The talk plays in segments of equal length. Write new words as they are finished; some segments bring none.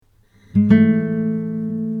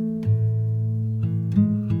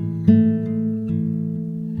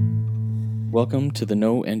Welcome to the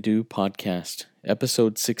Know and Do podcast,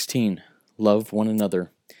 episode 16, Love One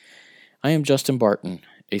Another. I am Justin Barton,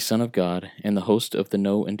 a son of God and the host of the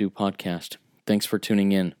Know and Do podcast. Thanks for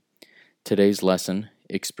tuning in. Today's lesson,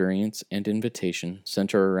 experience, and invitation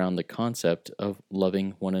center around the concept of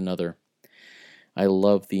loving one another. I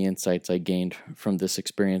love the insights I gained from this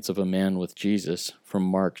experience of a man with Jesus from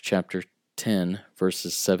Mark chapter 10,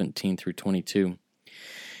 verses 17 through 22.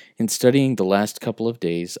 In studying the last couple of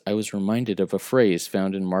days, I was reminded of a phrase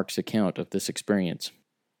found in Mark's account of this experience.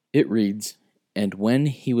 It reads, "And when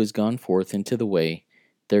he was gone forth into the way,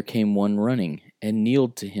 there came one running, and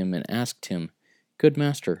kneeled to him and asked him, Good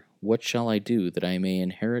master, what shall I do that I may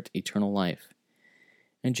inherit eternal life?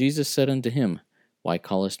 And Jesus said unto him, Why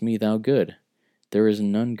callest me thou good? There is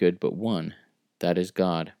none good but one, that is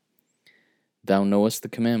God. Thou knowest the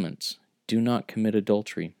commandments. Do not commit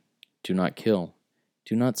adultery. Do not kill.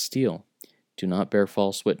 Do not steal. Do not bear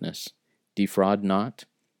false witness. Defraud not.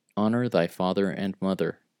 Honor thy father and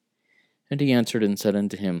mother. And he answered and said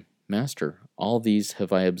unto him, Master, all these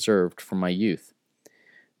have I observed from my youth.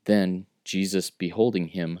 Then Jesus, beholding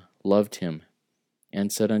him, loved him,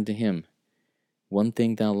 and said unto him, One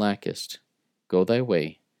thing thou lackest. Go thy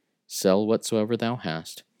way, sell whatsoever thou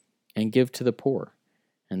hast, and give to the poor,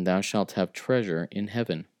 and thou shalt have treasure in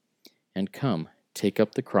heaven. And come, take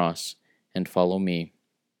up the cross, and follow me.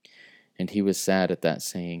 And he was sad at that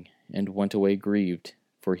saying, and went away grieved,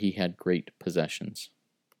 for he had great possessions."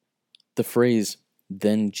 The phrase,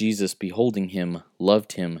 "Then Jesus, beholding him,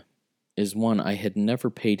 loved him," is one I had never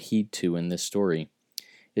paid heed to in this story.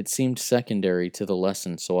 It seemed secondary to the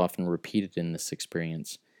lesson so often repeated in this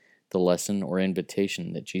experience, the lesson or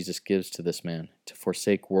invitation that Jesus gives to this man to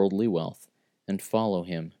forsake worldly wealth and follow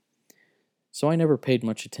him. So I never paid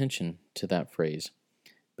much attention to that phrase.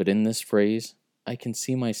 But in this phrase, I can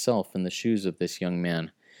see myself in the shoes of this young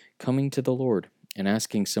man, coming to the Lord and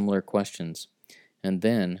asking similar questions. And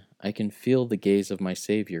then I can feel the gaze of my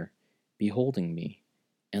Savior, beholding me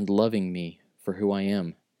and loving me for who I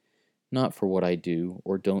am, not for what I do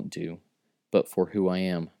or don't do, but for who I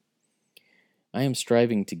am. I am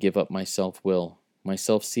striving to give up my self-will, my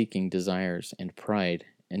self-seeking desires and pride,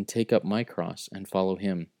 and take up my cross and follow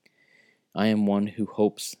him. I am one who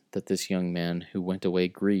hopes that this young man who went away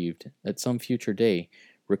grieved at some future day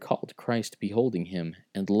recalled Christ beholding him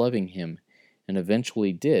and loving him, and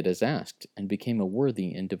eventually did as asked and became a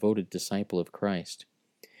worthy and devoted disciple of Christ.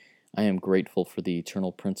 I am grateful for the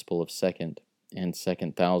eternal principle of second and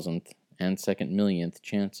second thousandth and second millionth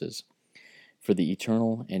chances, for the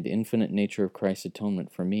eternal and infinite nature of Christ's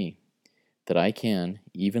atonement for me, that I can,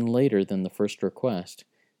 even later than the first request,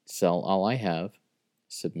 sell all I have,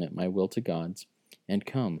 submit my will to God's, and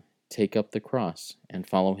come, take up the cross, and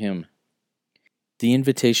follow him. The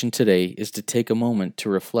invitation today is to take a moment to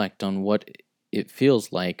reflect on what it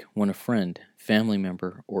feels like when a friend, family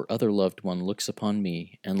member, or other loved one looks upon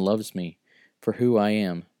me and loves me for who I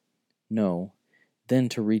am. No, then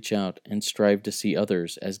to reach out and strive to see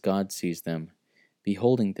others as God sees them,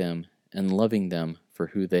 beholding them and loving them for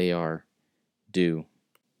who they are. Do.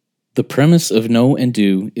 The premise of Know and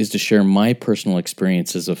Do is to share my personal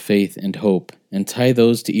experiences of faith and hope and tie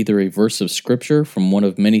those to either a verse of Scripture from one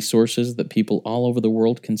of many sources that people all over the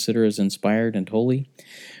world consider as inspired and holy,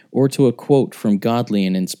 or to a quote from godly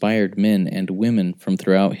and inspired men and women from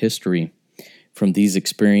throughout history. From these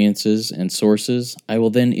experiences and sources, I will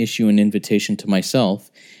then issue an invitation to myself,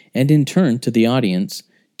 and in turn to the audience,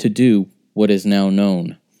 to do what is now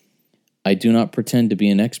known. I do not pretend to be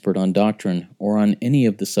an expert on doctrine or on any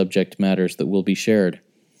of the subject matters that will be shared.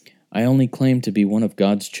 I only claim to be one of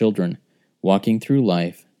God's children, walking through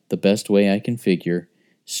life the best way I can figure,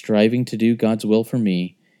 striving to do God's will for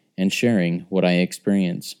me, and sharing what I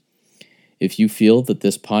experience. If you feel that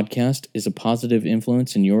this podcast is a positive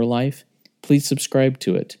influence in your life, please subscribe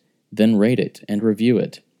to it, then rate it and review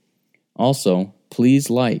it. Also,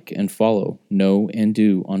 please like and follow Know and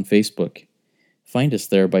Do on Facebook. Find us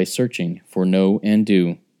there by searching for Know and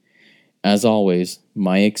Do. As always,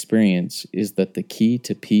 my experience is that the key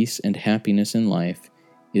to peace and happiness in life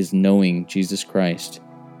is knowing Jesus Christ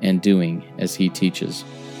and doing as he teaches.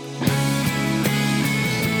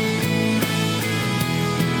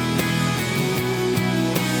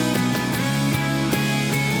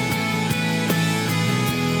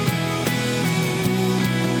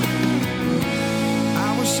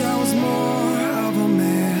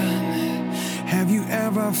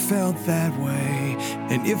 I felt that way.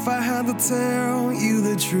 And if I had to tell you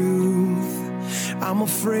the truth, I'm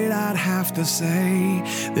afraid I'd have to say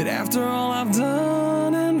that after all I've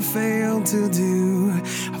done and failed, want to do.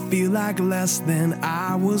 I feel like less than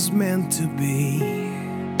I was meant to be.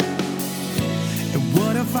 And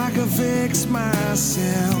what if I could fix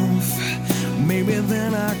myself? Maybe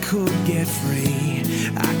then I could get free.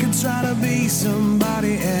 I could try to be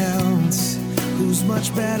somebody else who's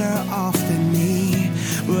much better off than me.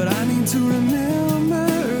 But I need to remember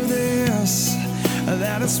this,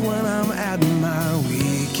 that it's when I'm at my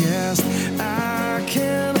weakest I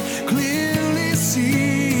can